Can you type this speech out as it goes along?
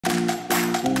Hey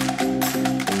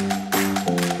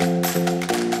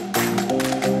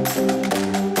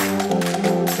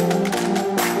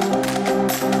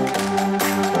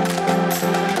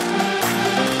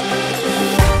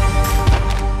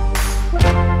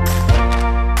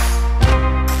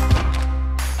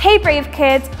Brave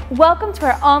Kids, welcome to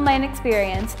our online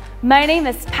experience. My name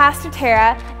is Pastor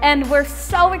Tara and we're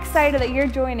so excited that you're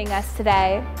joining us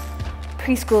today.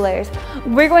 Preschoolers,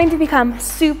 we're going to become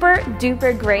super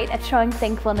duper great at showing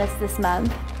thankfulness this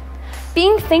month.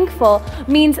 Being thankful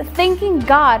means thanking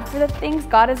God for the things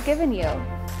God has given you.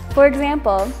 For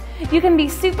example, you can be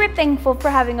super thankful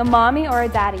for having a mommy or a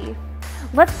daddy.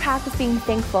 Let's practice being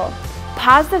thankful.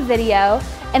 Pause the video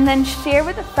and then share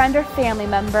with a friend or family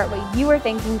member what you are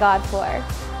thanking God for.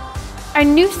 Our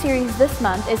new series this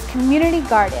month is Community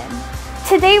Garden.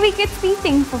 Today we get to be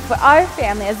thankful for our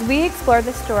family as we explore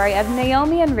the story of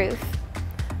Naomi and Ruth.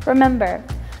 Remember,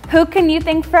 who can you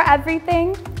thank for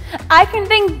everything? I can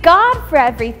thank God for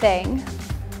everything.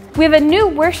 We have a new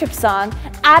worship song,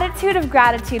 Attitude of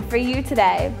Gratitude, for you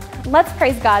today. Let's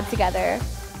praise God together.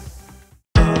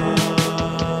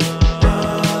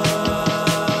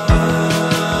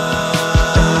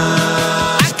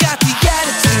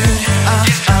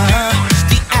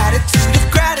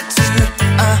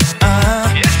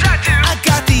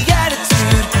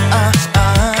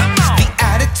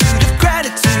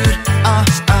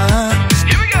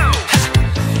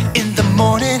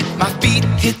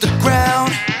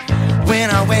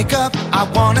 I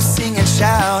wanna sing and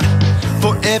shout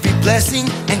for every blessing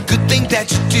and good thing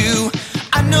that you do.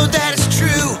 I know that it's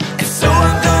true, and so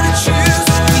I'm gonna choose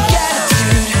the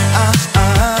attitude,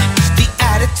 the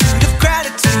attitude of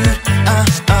gratitude,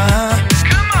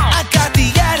 Come on. I got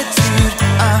the attitude,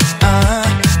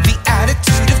 the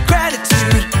attitude of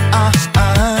gratitude,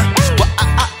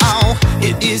 Well,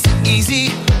 it isn't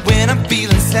easy when I'm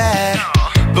feeling sad,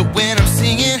 but when I'm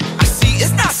singing, I see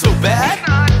it's not so bad.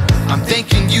 I'm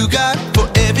thanking you, God, for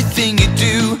everything you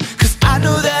do, 'cause I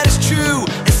know that it's true,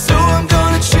 and so I'm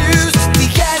gonna choose the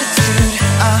attitude,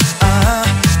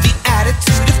 the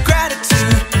attitude of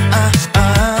gratitude,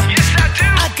 Yes, I do.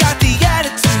 I got the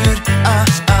attitude,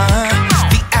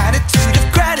 the attitude of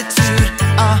gratitude,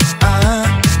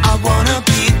 I wanna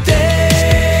be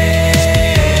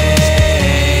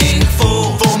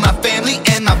thankful for my family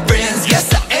and my friends. Yes,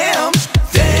 I am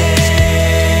thankful.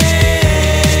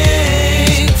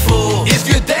 If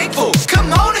you're thankful,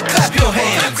 come on and clap your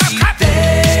hands.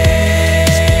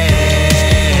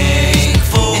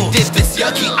 Thankful. And if it's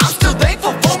yucky, I'm still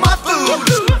thankful for my food.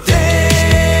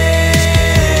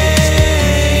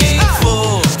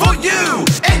 Thankful for you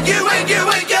and you and you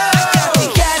and you. The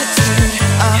attitude,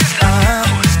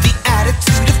 the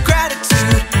attitude of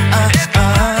gratitude,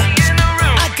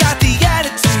 I got the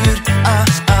attitude,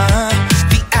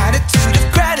 the attitude of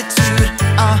gratitude,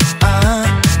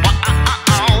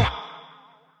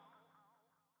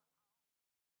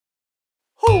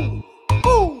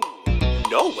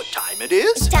 You know what time it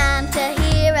is? It's time to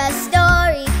hear a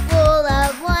story full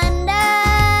of wonder.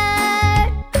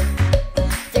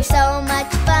 There's so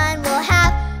much fun we'll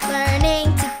have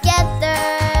learning together.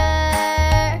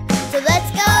 So let's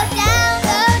go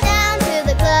down to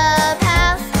the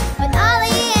clubhouse with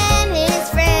Ollie and his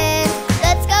friends.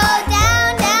 Let's go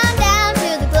down to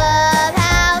the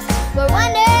clubhouse where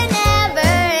wonder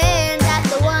never ends at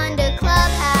the Wonder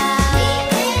Clubhouse.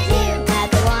 At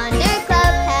the Wonder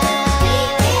Clubhouse.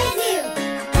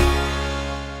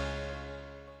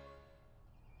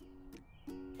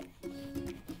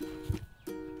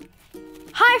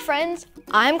 Hi friends,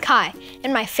 I'm Kai,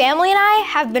 and my family and I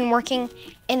have been working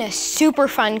in a super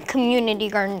fun community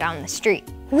garden down the street.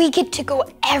 We get to go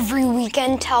every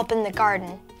weekend to help in the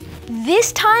garden.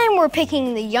 This time we're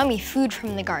picking the yummy food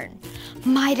from the garden.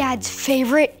 My dad's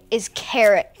favorite is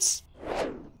carrots.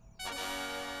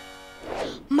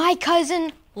 My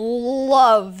cousin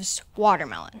loves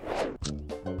watermelon.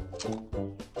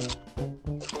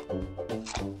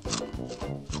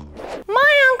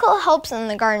 My uncle helps in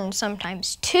the garden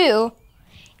sometimes too,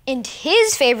 and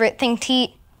his favorite thing to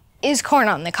eat is corn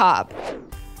on the cob.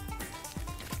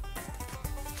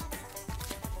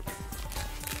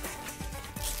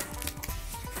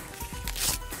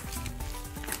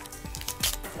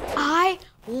 I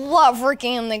love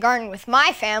working in the garden with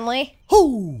my family.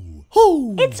 Hoo,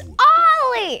 hoo. It's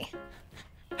Ollie!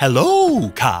 Hello,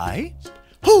 Kai.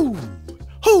 Hoo,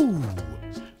 hoo.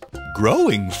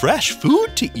 Growing fresh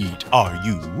food to eat, are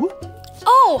you?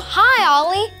 Oh, hi,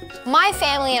 Ollie. My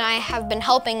family and I have been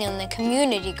helping in the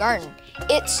community garden.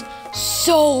 It's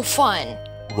so fun.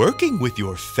 Working with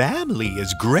your family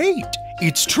is great.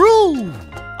 It's true.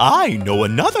 I know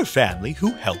another family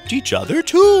who helped each other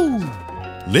too.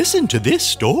 Listen to this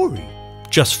story.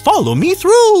 Just follow me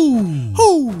through.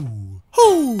 Hoo,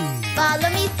 hoo. Follow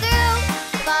me through,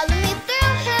 follow me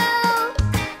through, who?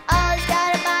 Ollie's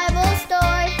got a Bible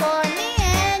story for me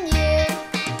and you.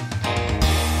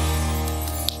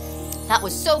 That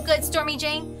was so good, Stormy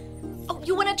Jane. Oh,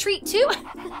 you want a treat too?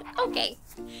 Okay,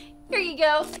 here you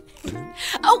go.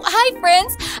 Oh, hi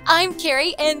friends. I'm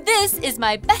Carrie and this is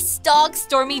my best dog,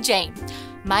 Stormy Jane.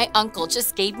 My uncle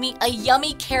just gave me a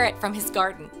yummy carrot from his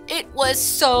garden. It was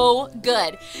so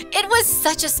good. It was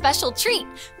such a special treat.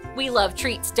 We love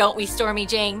treats, don't we, Stormy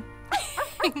Jane?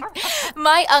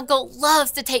 My uncle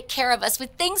loves to take care of us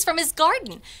with things from his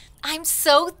garden. I'm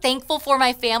so thankful for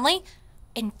my family.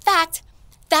 In fact,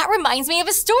 that reminds me of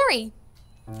a story.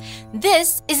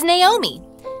 This is Naomi.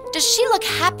 Does she look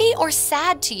happy or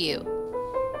sad to you?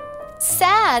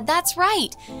 Sad, that's right.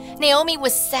 Naomi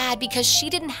was sad because she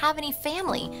didn't have any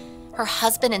family. Her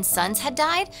husband and sons had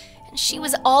died, and she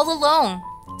was all alone.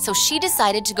 So she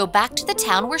decided to go back to the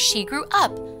town where she grew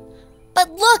up.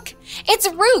 But look,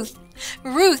 it's Ruth.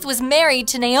 Ruth was married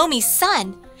to Naomi's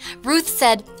son. Ruth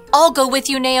said, "I'll go with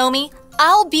you, Naomi.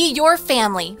 I'll be your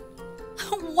family."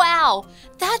 Wow,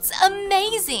 that's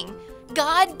amazing.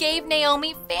 God gave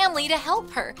Naomi family to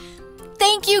help her.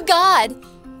 Thank you, God.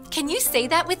 Can you say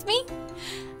that with me?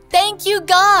 Thank you,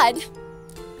 God.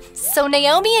 So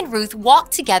Naomi and Ruth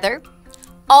walked together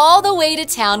all the way to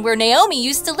town where Naomi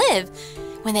used to live.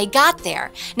 When they got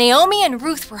there, Naomi and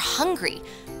Ruth were hungry,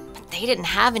 but they didn't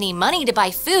have any money to buy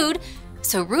food,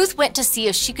 so Ruth went to see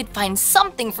if she could find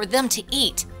something for them to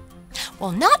eat.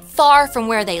 Well, not far from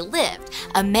where they lived,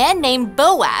 a man named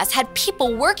Boaz had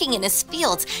people working in his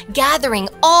fields, gathering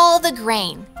all the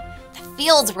grain. The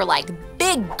fields were like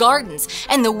big gardens,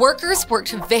 and the workers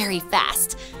worked very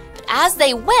fast. But as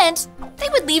they went, they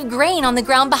would leave grain on the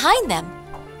ground behind them.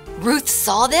 Ruth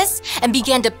saw this and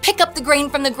began to pick up the grain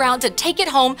from the ground to take it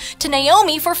home to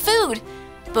Naomi for food.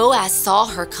 Boaz saw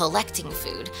her collecting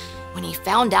food. When he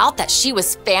found out that she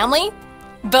was family,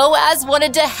 Boaz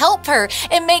wanted to help her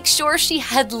and make sure she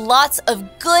had lots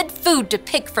of good food to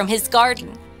pick from his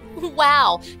garden.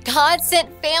 Wow, God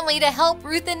sent family to help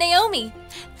Ruth and Naomi.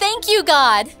 Thank you,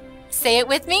 God. Say it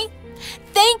with me.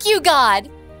 Thank you, God.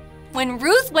 When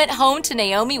Ruth went home to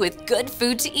Naomi with good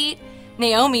food to eat,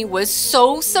 Naomi was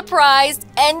so surprised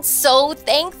and so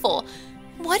thankful.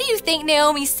 What do you think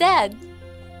Naomi said?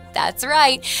 That's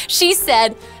right. She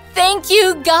said, "Thank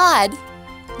you, God."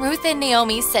 Ruth and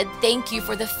Naomi said thank you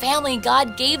for the family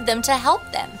God gave them to help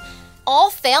them. All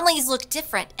families look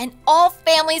different, and all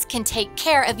families can take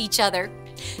care of each other.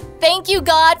 Thank you,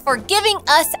 God, for giving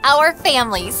us our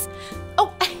families.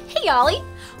 Oh, hey, Ollie.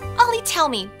 Ollie, tell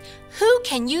me, who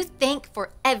can you thank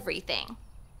for everything?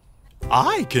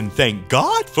 I can thank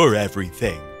God for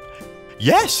everything.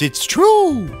 Yes, it's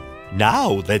true.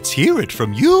 Now let's hear it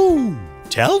from you.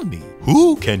 Tell me,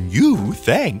 who can you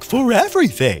thank for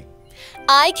everything?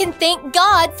 I can thank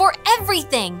God for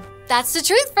everything. That's the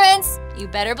truth, friends. You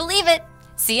better believe it.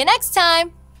 See you next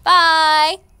time.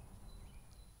 Bye.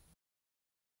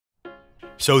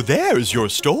 So there's your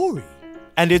story,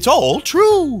 and it's all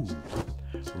true.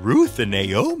 Ruth and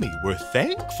Naomi were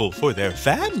thankful for their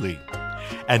family,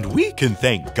 and we can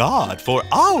thank God for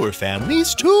our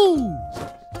families too.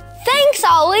 Thanks,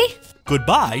 Ollie.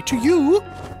 Goodbye to you.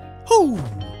 Hoo,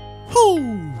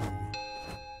 hoo.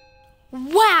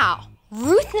 Wow.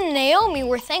 Ruth and Naomi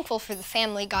were thankful for the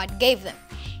family God gave them,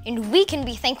 and we can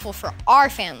be thankful for our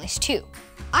families too.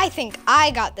 I think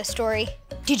I got the story.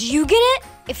 Did you get it?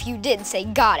 If you did, say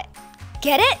got it.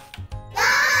 Get it?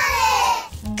 Got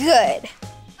it! Good.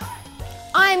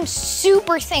 I'm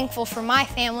super thankful for my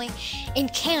family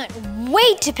and can't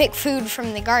wait to pick food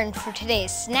from the garden for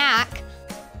today's snack.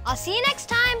 I'll see you next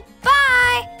time.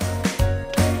 Bye!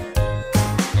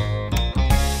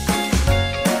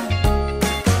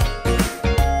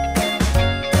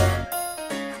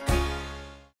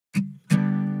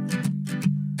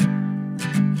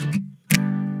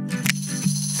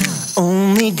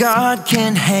 Only God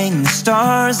can hang the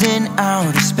stars in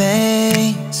outer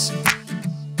space.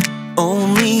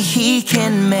 Only He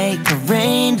can make a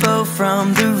rainbow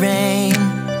from the rain.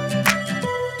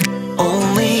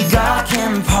 Only God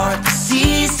can part the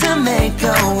seas to make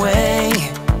a way.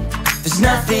 There's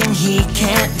nothing He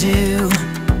can't do.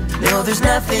 No, there's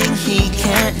nothing He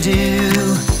can't do.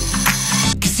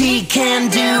 'Cause He can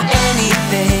do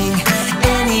anything,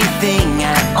 anything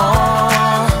at all.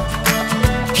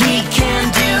 He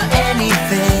can do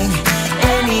anything,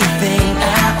 anything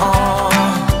at all.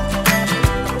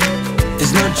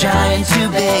 There's no giant too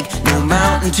big, no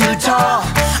mountain too tall.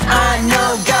 I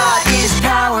know God is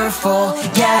powerful. powerful,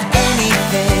 yeah,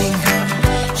 anything.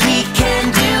 He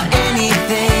can do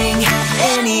anything,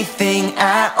 anything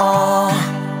at all.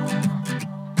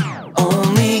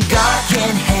 Only God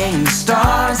can hang the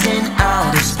stars in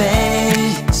outer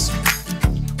space.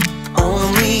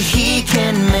 Only He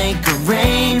can make a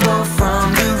rainbow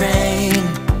from the rain.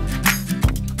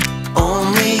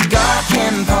 Only God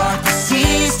can part the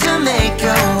seas to make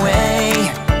a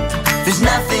way. There's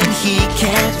nothing He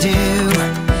can't do.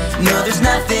 No, there's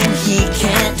nothing He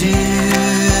can't do.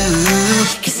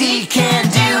 'Cause He can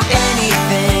do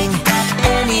anything,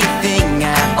 anything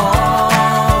at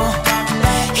all.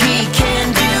 He can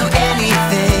do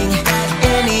anything,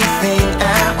 anything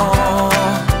at all.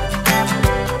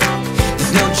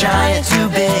 There's no giant too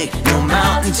big, no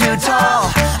mountain too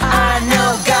tall. I know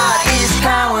God is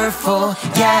powerful,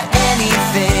 yeah,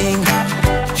 anything.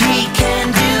 He can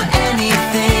do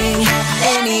anything,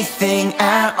 anything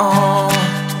at all.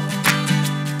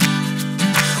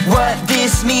 What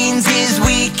this means is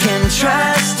we can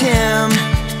trust Him.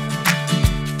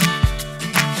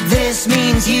 This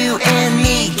means you and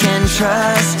me can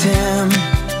trust Him.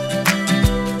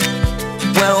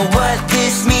 Well, what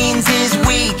this means is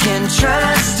we can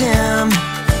trust Him.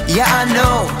 Yeah, I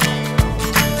know.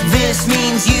 This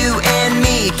means you and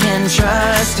me can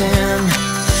trust Him.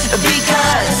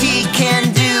 Because He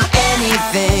can do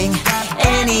anything,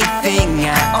 anything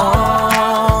at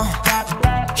all.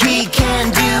 He can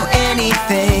do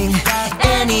anything,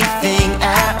 anything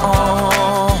at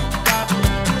all.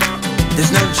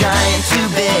 There's no giant too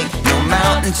big, no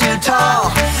mountain too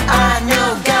tall. I know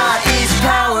God is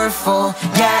powerful,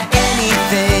 yeah,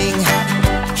 anything.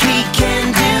 He can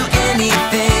do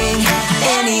anything,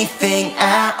 anything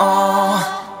at all.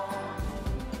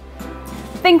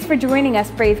 Thanks for joining us,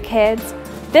 brave kids.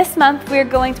 This month, we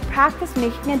are going to practice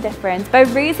making a difference by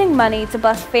raising money to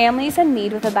bless families in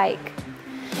need with a bike.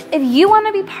 If you want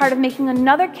to be part of making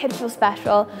another kid feel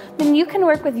special, then you can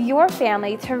work with your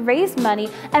family to raise money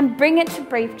and bring it to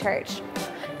Brave Church.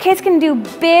 Kids can do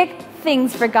big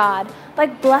things for God,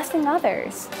 like blessing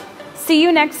others. See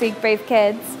you next week, brave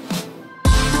kids.